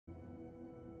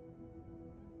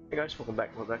Hey guys, welcome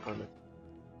back. We're back on the.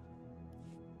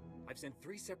 I've sent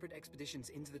 3 separate expeditions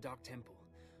into the Dark Temple.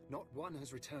 Not one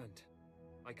has returned.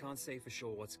 I can't say for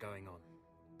sure what's going on,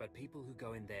 but people who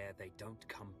go in there, they don't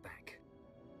come back.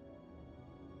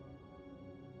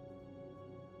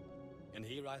 And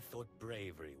here I thought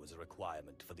bravery was a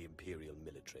requirement for the Imperial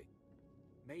military.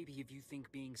 Maybe if you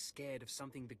think being scared of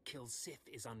something that kills Sith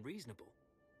is unreasonable.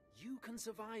 You can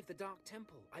survive the Dark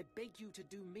Temple. I beg you to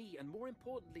do me, and more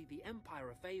importantly, the Empire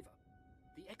a favor.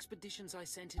 The expeditions I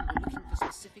sent in were looking for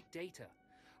specific data.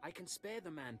 I can spare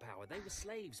the manpower, they were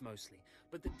slaves mostly,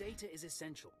 but the data is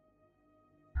essential.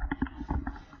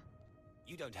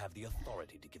 You don't have the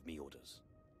authority to give me orders.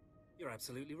 You're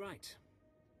absolutely right.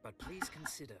 But please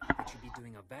consider that you'll be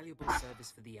doing a valuable service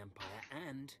for the Empire,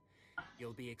 and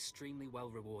you'll be extremely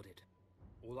well rewarded.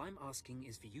 All I'm asking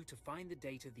is for you to find the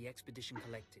data the expedition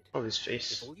collected. Oh, his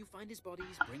face. If all you find is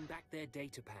bodies, bring back their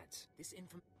data pads. This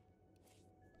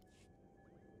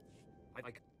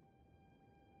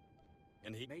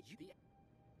And he made you the...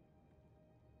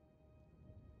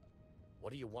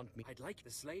 What do you want me? I'd like the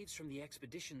slaves from the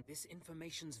expedition. This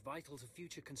information's vital to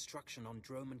future construction on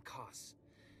Drome and Kars.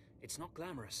 It's not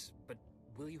glamorous, but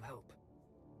will you help?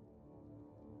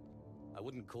 I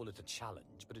wouldn't call it a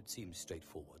challenge, but it seems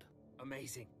straightforward.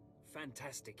 Amazing.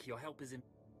 Fantastic. Your help is in...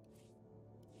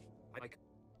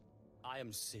 I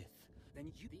am Sith.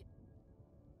 Then you...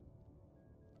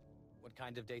 What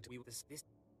kind of data? This...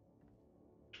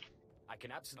 I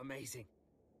can absolutely... Amazing.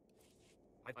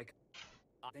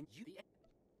 Then you...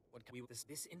 What can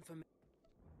This information...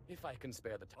 If I can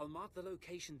spare the time. I'll mark the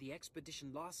location the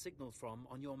expedition last signaled from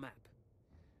on your map.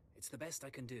 It's the best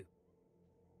I can do.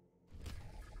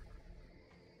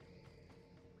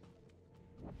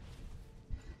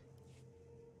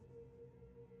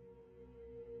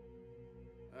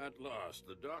 At last,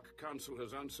 the Dark Council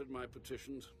has answered my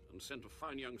petitions and sent a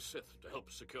fine young Sith to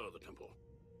help secure the temple.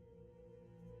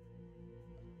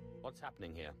 What's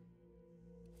happening here?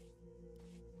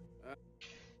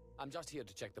 I'm just here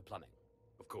to check the plumbing.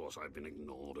 Of course, I've been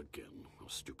ignored again. How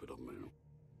stupid of me.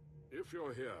 If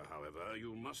you're here, however,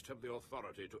 you must have the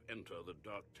authority to enter the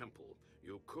Dark Temple.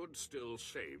 You could still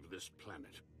save this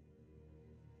planet.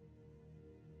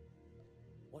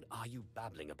 What are you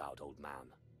babbling about, old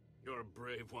man? You're a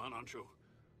brave one, aren't you?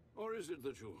 Or is it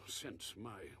that you sense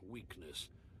my weakness?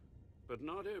 But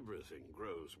not everything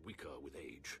grows weaker with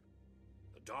age.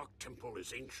 The Dark Temple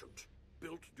is ancient,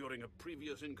 built during a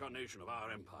previous incarnation of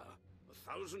our empire.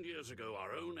 1,000 years ago,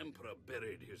 our own emperor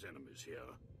buried his enemies here.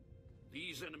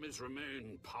 These enemies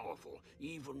remain powerful,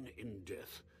 even in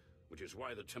death, which is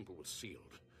why the temple was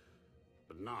sealed.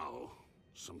 But now,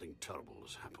 something terrible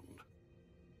has happened.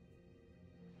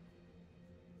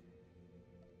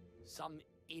 Some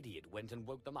idiot went and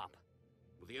woke them up.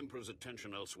 With the Emperor's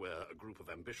attention elsewhere, a group of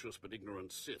ambitious but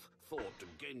ignorant Sith thought to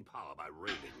gain power by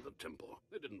raiding the temple.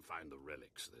 They didn't find the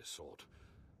relics they sought.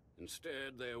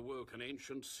 Instead, they awoke an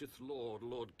ancient Sith Lord,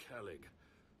 Lord Calig,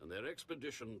 and their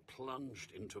expedition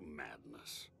plunged into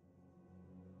madness.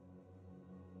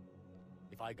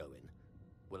 If I go in,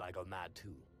 will I go mad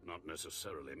too? Not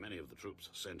necessarily. Many of the troops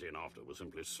sent in after were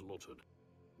simply slaughtered.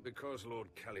 Because Lord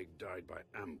Calig died by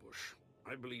ambush,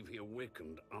 I believe he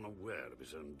awakened unaware of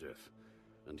his own death,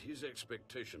 and his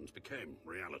expectations became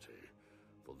reality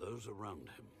for those around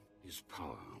him. His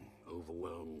power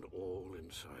overwhelmed all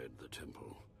inside the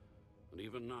temple. And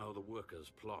even now the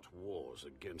workers plot wars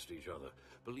against each other,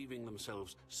 believing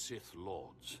themselves Sith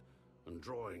Lords, and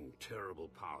drawing terrible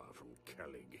power from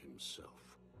Calig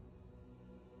himself.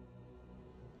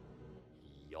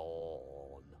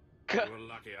 Yawn. You're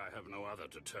lucky I have no other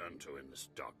to turn to in this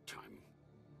dark time.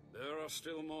 There are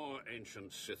still more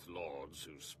ancient Sith Lords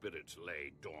whose spirits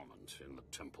lay dormant in the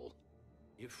temple.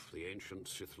 If the ancient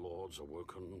Sith Lords are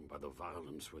woken by the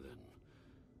violence within,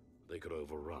 they could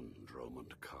overrun Drome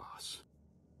and Kars.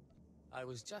 I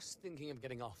was just thinking of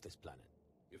getting off this planet.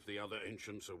 If the other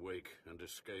ancients awake and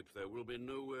escape, there will be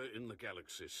nowhere in the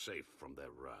galaxy safe from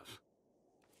their wrath.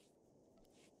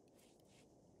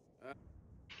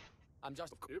 I'm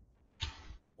just...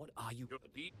 What are you...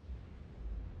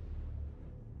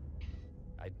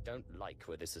 I don't like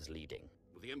where this is leading.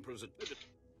 With the Emperor's...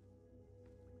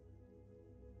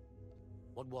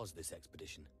 What was this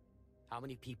expedition? How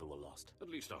many people were lost? At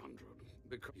least 100,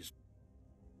 because...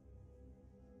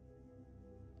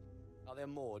 Are there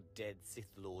more dead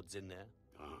Sith Lords in there?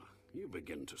 Ah, you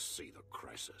begin to see the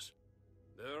crisis.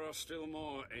 There are still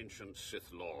more ancient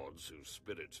Sith Lords whose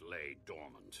spirits lay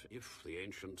dormant. If the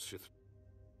ancient Sith...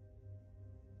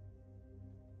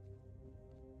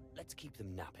 Let's keep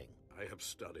them napping. I have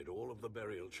studied all of the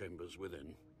burial chambers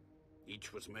within.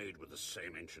 Each was made with the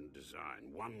same ancient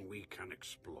design, one we can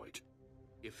exploit.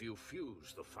 If you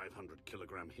fuse the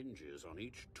 500-kilogram hinges on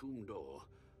each tomb door,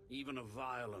 even a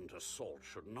violent assault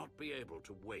should not be able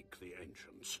to wake the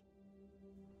ancients.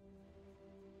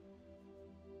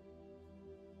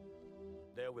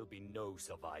 There will be no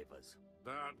survivors.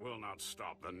 That will not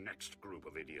stop the next group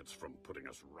of idiots from putting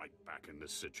us right back in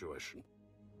this situation.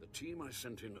 The team I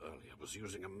sent in earlier was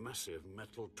using a massive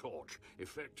metal torch.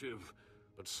 Effective,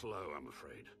 but slow, I'm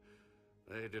afraid.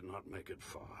 They did not make it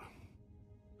far.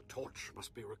 The torch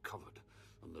must be recovered,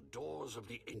 and the doors of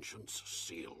the ancients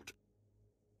sealed.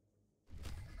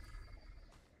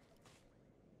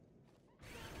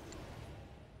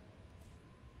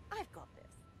 I've got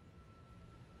this.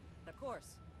 Of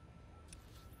course.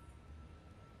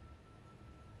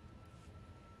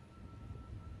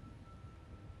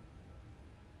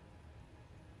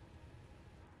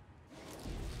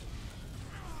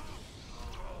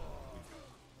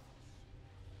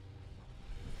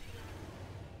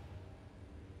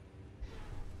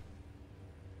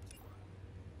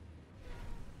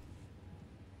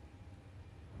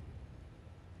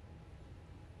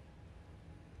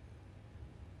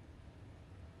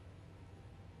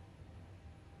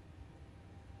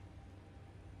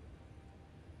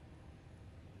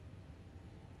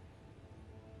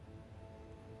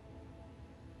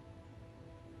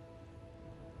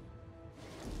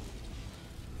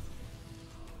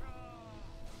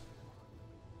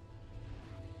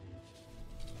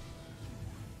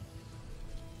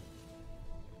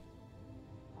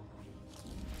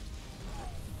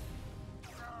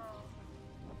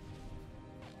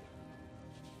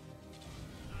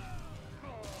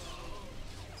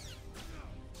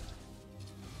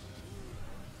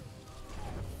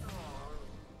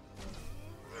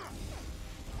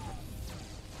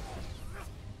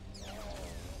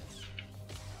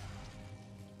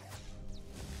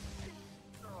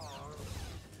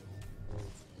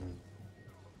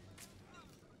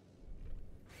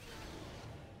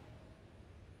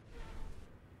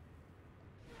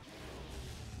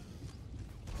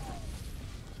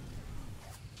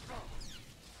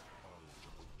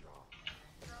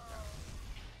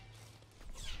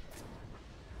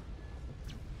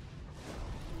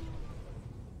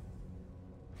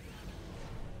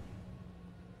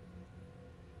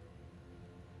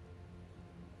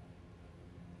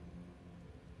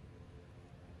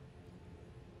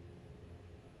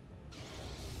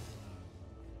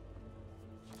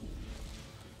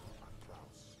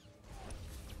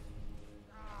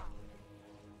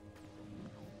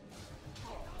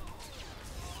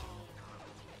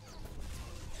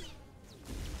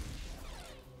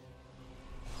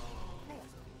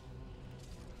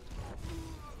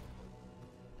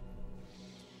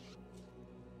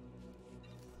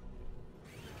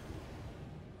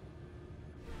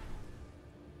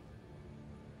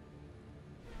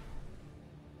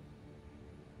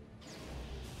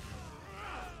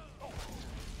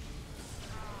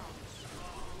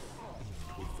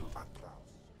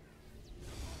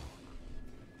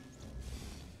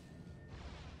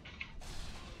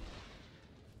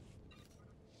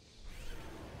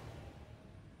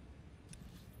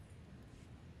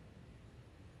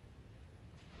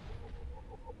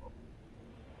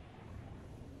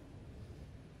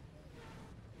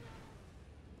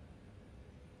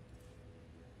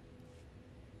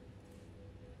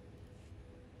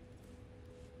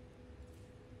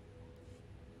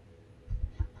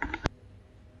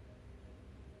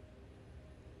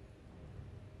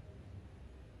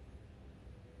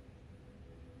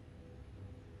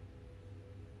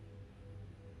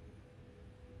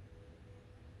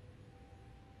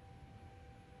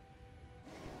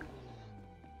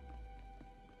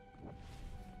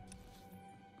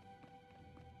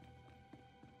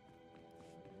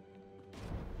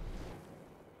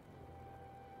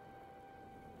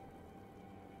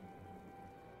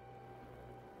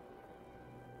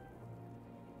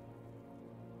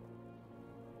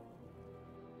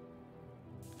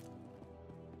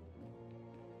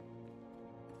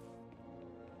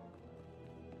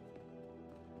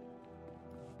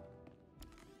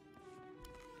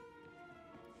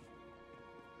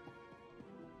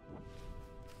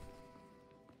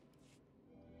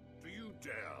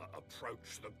 Dare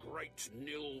approach the great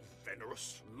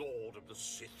Nil-Venerus, Lord of the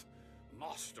Sith,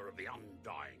 Master of the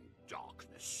Undying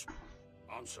Darkness.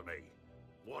 Answer me.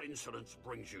 What insolence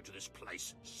brings you to this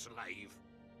place, slave?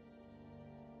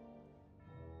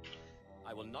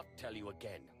 I will not tell you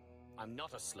again. I'm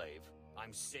not a slave.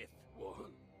 I'm Sith.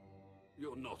 What?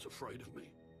 You're not afraid of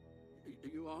me?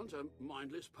 You aren't a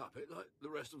mindless puppet like the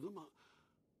rest of them?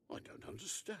 I don't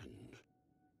understand.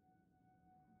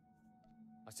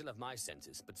 I still have my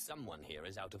senses, but someone here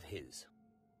is out of his.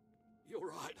 You're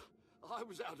right. I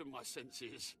was out of my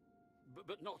senses.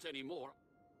 But not anymore.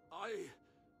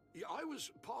 I was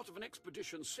part of an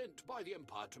expedition sent by the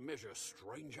Empire to measure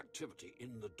strange activity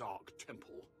in the Dark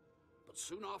Temple. But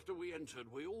soon after we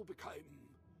entered, we all became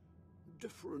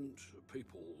different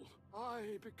people.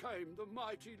 I became the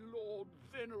mighty Lord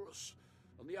Venerus,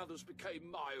 and the others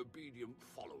became my obedient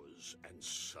followers and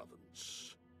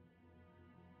servants.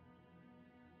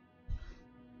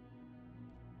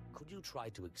 Could you try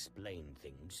to explain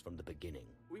things from the beginning?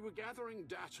 We were gathering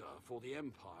data for the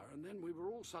Empire, and then we were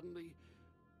all suddenly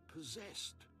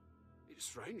possessed. It's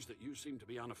strange that you seem to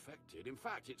be unaffected. In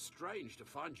fact, it's strange to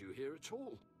find you here at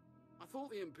all. I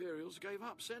thought the Imperials gave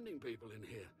up sending people in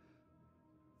here.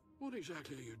 What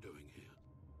exactly are you doing here?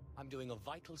 I'm doing a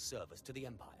vital service to the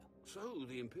Empire. So,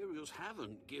 the Imperials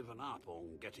haven't given up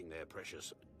on getting their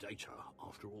precious data,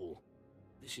 after all.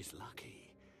 This is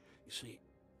lucky. You see,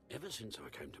 ever since I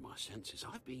came to my senses,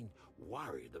 I've been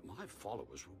worried that my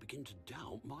followers will begin to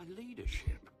doubt my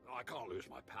leadership. I can't lose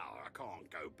my power. I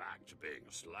can't go back to being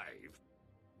a slave.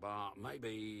 But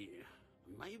maybe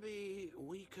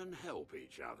we can help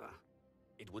each other.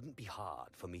 It wouldn't be hard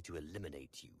for me to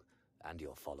eliminate you and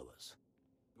your followers.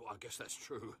 Well, I guess that's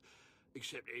true.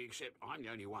 Except I'm the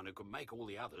only one who can make all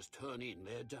the others turn in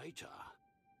their data.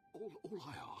 All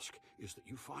I ask is that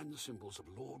you find the symbols of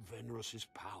Lord Venerus's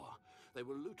power. They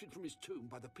were looted from his tomb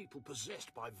by the people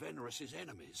possessed by Venerus's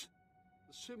enemies.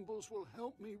 The symbols will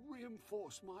help me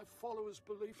reinforce my followers'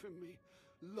 belief in me,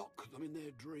 lock them in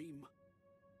their dream.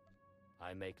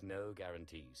 I make no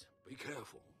guarantees. Be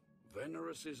careful.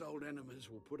 Venerus's old enemies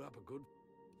will put up a good...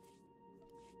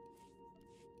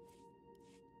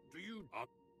 Do you...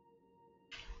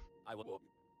 I will... What?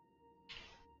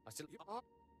 I still...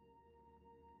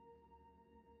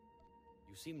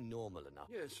 You seem normal enough.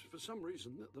 Yes, for some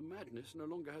reason, the madness no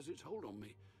longer has its hold on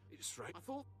me. It's strange. I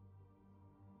thought...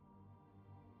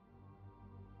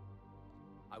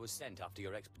 I was sent after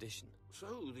your expedition.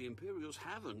 So, the Imperials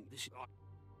haven't... This...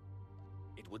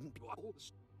 It wouldn't be...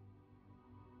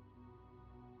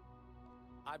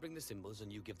 I bring the symbols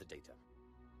and you give the data.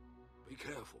 Be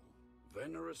careful.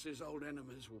 Venerus's old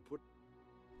enemies will put...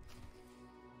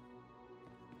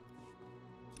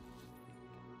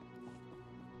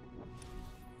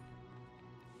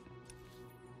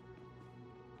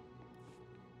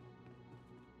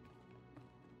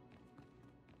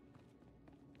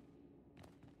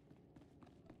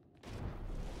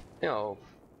 Yeah, I'll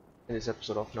end this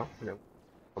episode off now, and then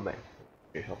come back and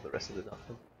finish off the rest of the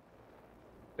document.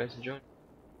 You guys enjoyed?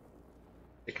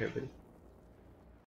 Take care, everybody.